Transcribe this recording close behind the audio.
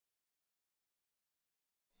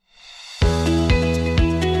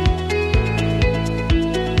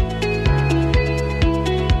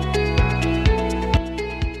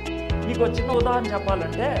అని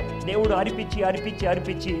చెప్పాలంటే దేవుడు అరిపించి అరిపించి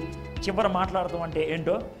అరిపించి చివర మాట్లాడతాం అంటే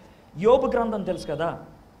ఏంటో, యోబు గ్రంథం తెలుసు కదా,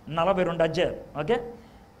 42 అధ్యాయాలు. ఓకే,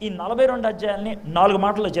 ఈ 42 అధ్యాయాలని 4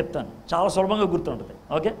 మాటల్లో చెప్తాను, చాలా సులభంగా గుర్తుంటుంది.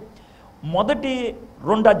 ఓకే, మొదటి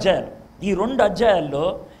 2 అధ్యాయాలు, ఈ 2 అధ్యాయాల్లో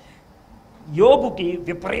యోబుకి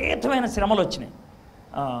విపరీతమైన శ్రమలు వచ్చినాయి.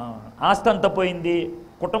 ఆస్తి అంతా పోయింది,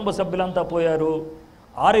 కుటుంబ సభ్యులంతా పోయారు,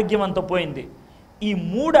 ఆరోగ్యం అంతా పోయింది. ఈ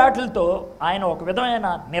 3 ఆటలతో ఆయన ఒక విధమైన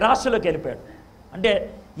నిరాశలోకి వెళ్ళిపోయాడు. అంటే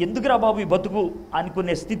ఎందుకురా బాబు ఈ బతుకు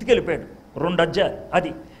అనుకునే స్థితికి వెళ్ళిపోయాడు. 2 అధ్యాయాలు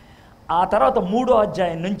అది. ఆ తర్వాత 3వ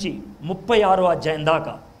అధ్యాయం నుంచి 36వ అధ్యాయం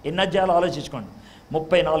దాకా ఎన్ని అధ్యాయాలు ఆలోచించుకోండి,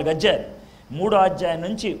 34 అధ్యాయాలు. 3వ అధ్యాయం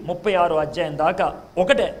నుంచి 36వ అధ్యాయం దాకా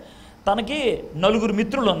ఒకటే. తనకి 4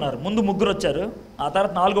 మిత్రులు ఉన్నారు. ముందు 3 వచ్చారు, ఆ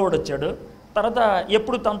తర్వాత 4వ వచ్చాడు, తర్వాత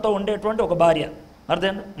ఎప్పుడు తనతో ఉండేటువంటి ఒక భార్య.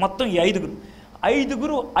 అర్థమైంది? మొత్తం ఈ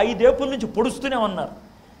 5 5 ఏపుల నుంచి పొడుస్తూనే ఉన్నారు.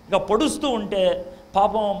 ఇక పొడుస్తూ ఉంటే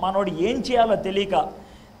పాపం మనోడు ఏం చేయాలో తెలియక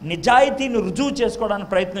నిజాయితీని రుజువు చేసుకోవడానికి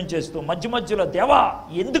ప్రయత్నం చేస్తూ మధ్య మధ్యలో, దేవా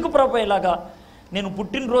ఎందుకు ప్రభు ఇలాగా, నేను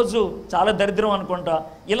పుట్టినరోజు చాలా దరిద్రం అనుకుంటా,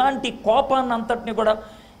 ఇలాంటి కోపాన్ని అంతటిని కూడా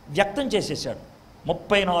వ్యక్తం చేసేసాడు.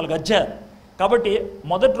 34 అధ్యాయాలు. కాబట్టి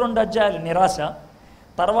మొదటి 2 అధ్యాయాలు నిరాశ,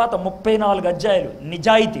 తర్వాత 34 అధ్యాయాలు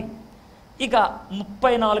నిజాయితీ, ఇక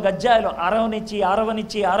 34 అధ్యాయాలు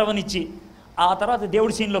అరవనిచ్చి ఆ తర్వాత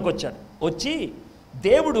దేవుడి సీన్లోకి వచ్చాడు. వచ్చి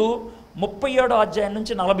దేవుడు 37వ అధ్యాయం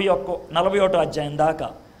నుంచి 41వ అధ్యాయం దాకా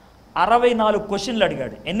 64 క్వశ్చన్లు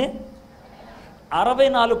అడిగాడు. ఎన్ని?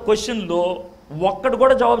 64 క్వశ్చన్లో ఒక్కడు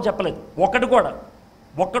కూడా జవాబు చెప్పలేదు.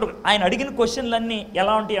 ఒక్కడు ఆయన అడిగిన క్వశ్చన్లన్నీ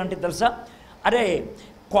ఎలా ఉంటాయి అంటే తెలుసా? అరే,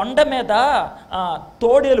 కొండ మీద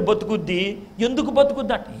తోడేలు బతుకుద్ది, ఎందుకు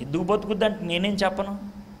బతుకుద్ది అంటే నేనేం చెప్పను.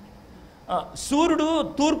 సూర్యుడు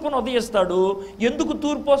తూర్పును ఉదయిస్తాడు, ఎందుకు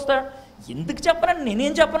తూర్పు వస్తాడు, ఎందుకు చెప్పనండి,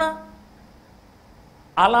 నేనేం చెప్పనా.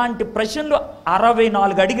 అలాంటి ప్రశ్నలు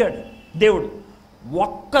 64 అడిగాడు దేవుడు.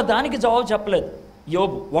 ఒక్కదానికి జవాబు చెప్పలేదు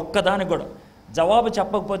యోబు, ఒక్కదానికి కూడా జవాబు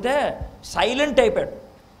చెప్పకపోతే సైలెంట్ అయిపోయాడు.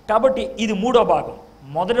 కాబట్టి ఇది 3వ భాగం.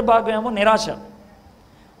 మొదటి భాగం ఏమో నిరాశ,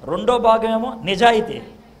 2వ భాగం ఏమో నిజాయితీ,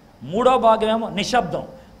 3వ భాగం ఏమో నిశ్శబ్దం.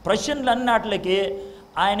 ప్రశ్నలన్నిటికి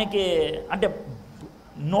ఆయనకి అంటే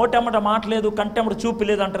నోటెమ్మట మాటలేదు, కంటెమ్మట చూపు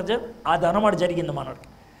లేదు అంటారు, అది అనమాట జరిగింది మనకి.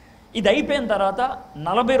 ఇది అయిపోయిన తర్వాత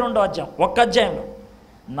 42వ అధ్యాయం, ఒక్క అధ్యాయంలో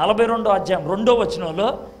 42వ అధ్యాయం 2వ వచనంలో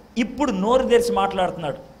ఇప్పుడు నోరు తెరిచి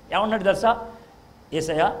మాట్లాడుతున్నాడు. ఏమన్నాడు తెలుసా?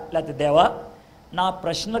 యేసయ్యా లేకపోతే దేవా, నా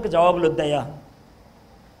ప్రశ్నలకు జవాబులు వద్దయ్యా,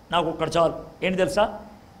 నాకు ఒక్కడు చాలు. ఏంటి తెలుసా?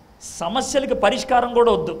 సమస్యలకి పరిష్కారం కూడా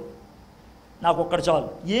వద్దు, నాకు ఒక్కడు చాలు.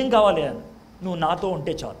 ఏం కావాలి అని? నువ్వు నాతో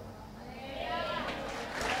ఉంటే చాలు,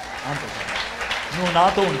 అంతే, నువ్వు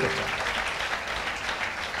నాతో ఉంటే చాలు.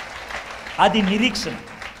 అది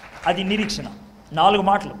నిరీక్షణ. 4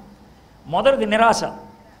 మాటలు. మొదటిది నిరాశ.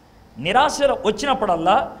 నిరాశలో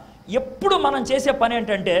వచ్చినప్పుడల్లా ఎప్పుడు మనం చేసే పని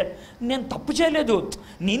ఏంటంటే, నేను తప్పు చేయలేదు,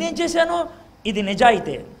 నేనేం చేశాను, ఇది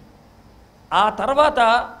నిజాయితీ. ఆ తర్వాత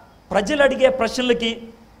ప్రజలు అడిగే ప్రశ్నలకి,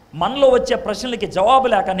 మనలో వచ్చే ప్రశ్నలకి జవాబు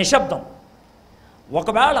లేక నిశ్శబ్దం.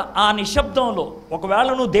 ఒకవేళ ఆ నిశ్శబ్దంలో ఒకవేళ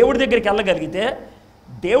నువ్వు దేవుడి దగ్గరికి వెళ్ళగలిగితే,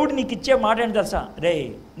 దేవుడు నీకు ఇచ్చే మాట ఏంటి తెలుసా? రే,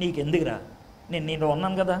 నీకు ఎందుకురా, నేను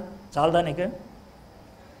ఉన్నాను కదా, చాలదా నీకు.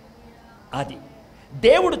 అది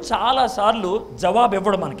దేవుడు చాలాసార్లు జవాబు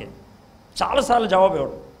ఇవ్వడు, మనకి చాలాసార్లు జవాబు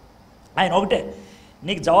ఇవ్వడు. ఆయన ఒకటే,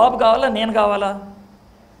 నీకు జవాబు కావాలా, నేను కావాలా?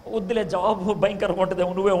 వద్దులే, జవాబు భయంకరంగా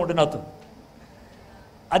ఉంటుందేమో, నువ్వే ఉండు నాతో.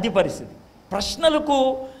 అది పరిస్థితి. ప్రశ్నలకు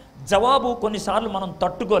జవాబు కొన్నిసార్లు మనం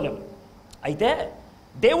తట్టుకోలేము. అయితే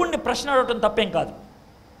దేవుణ్ణి ప్రశ్న అడగటం తప్పేం కాదు,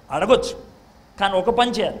 అడగొచ్చు. కానీ ఒక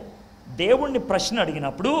పని చేయాలి, దేవుణ్ణి ప్రశ్న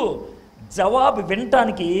అడిగినప్పుడు జవాబు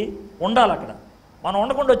వినటానికి ఉండాలి. అక్కడ మనం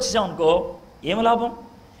ఉండకుండా వచ్చేసామనుకో ఏమి లాభం?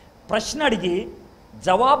 ప్రశ్న అడిగి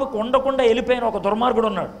జవాబుకు ఉండకుండా వెళ్ళిపోయిన ఒక దుర్మార్గుడు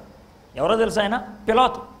ఉన్నాడు. ఎవరో తెలుసా? ఆయన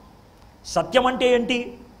పిలాతు. సత్యం అంటే ఏంటి?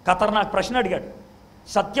 ఖతర్నాక్ ప్రశ్న అడిగాడు.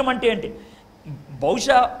 సత్యం అంటే ఏంటి?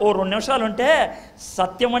 బహుశా ఓ 2 నిమిషాలు ఉంటే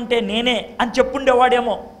సత్యం అంటే నేనే అని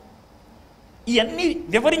చెప్పుండేవాడేమో, ఇవన్నీ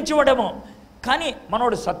వివరించేవాడేమో. కానీ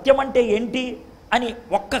మనోడు సత్యం అంటే ఏంటి అని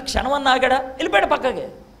ఒక్క క్షణం అన్నా ఆగాడా? వెళ్ళిపోయాడు పక్కకి.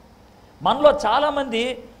 మనలో చాలామంది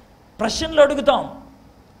ప్రశ్నలు అడుగుతాం,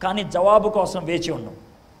 కానీ జవాబు కోసం వేచి ఉన్నాం.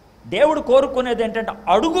 దేవుడు కోరుకునేది ఏంటంటే,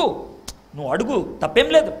 అడుగు, నువ్వు అడుగు, తప్పేం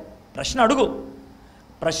లేదు, ప్రశ్న అడుగు.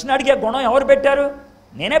 ప్రశ్న అడిగే గుణం ఎవరు పెట్టారు?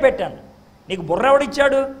 నేనే పెట్టాను. నీకు బుర్ర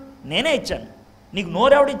ఎవడిచ్చాడు? నేనే ఇచ్చాను. నీకు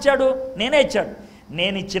నోరు ఎవడిచ్చాడు? నేనే ఇచ్చాడు.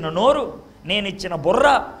 నేను ఇచ్చిన నోరు, నేను ఇచ్చిన బుర్ర,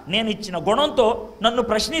 నేను ఇచ్చిన గుణంతో నన్ను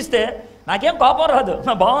ప్రశ్నిస్తే నాకేం కోపం రాదు.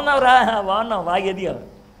 బాగున్నావురా, బాగున్నావు, బాగేది.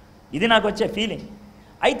 ఇది నాకు వచ్చే ఫీలింగ్.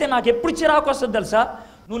 అయితే నాకు ఎప్పుడు చిరాకు వస్తుంది తెలుసా?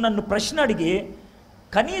 నువ్వు నన్ను ప్రశ్న అడిగి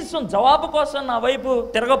కనీసం జవాబు కోసం నా వైపు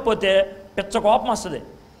తిరగకపోతే పిచ్చ కోపం వస్తుంది,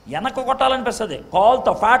 వెనక కొట్టాలనిపిస్తుంది,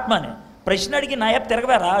 కాల్తో ఫ్యాట్ మని ప్రశ్న అడిగి నాయపు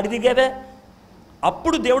తిరగవేరా అడిగివే,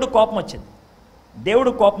 అప్పుడు దేవుడు కోపం వచ్చేది.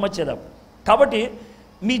 దేవుడు కోపం వచ్చేది అప్పుడు. కాబట్టి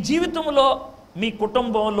మీ జీవితంలో, మీ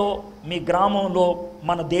కుటుంబంలో, మీ గ్రామంలో,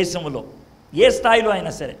 మన దేశంలో, ఏ స్థాయిలో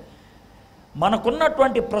అయినా సరే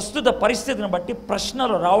మనకున్నటువంటి ప్రస్తుత పరిస్థితిని బట్టి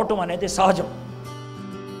ప్రశ్నలు రావటం అనేది సహజం.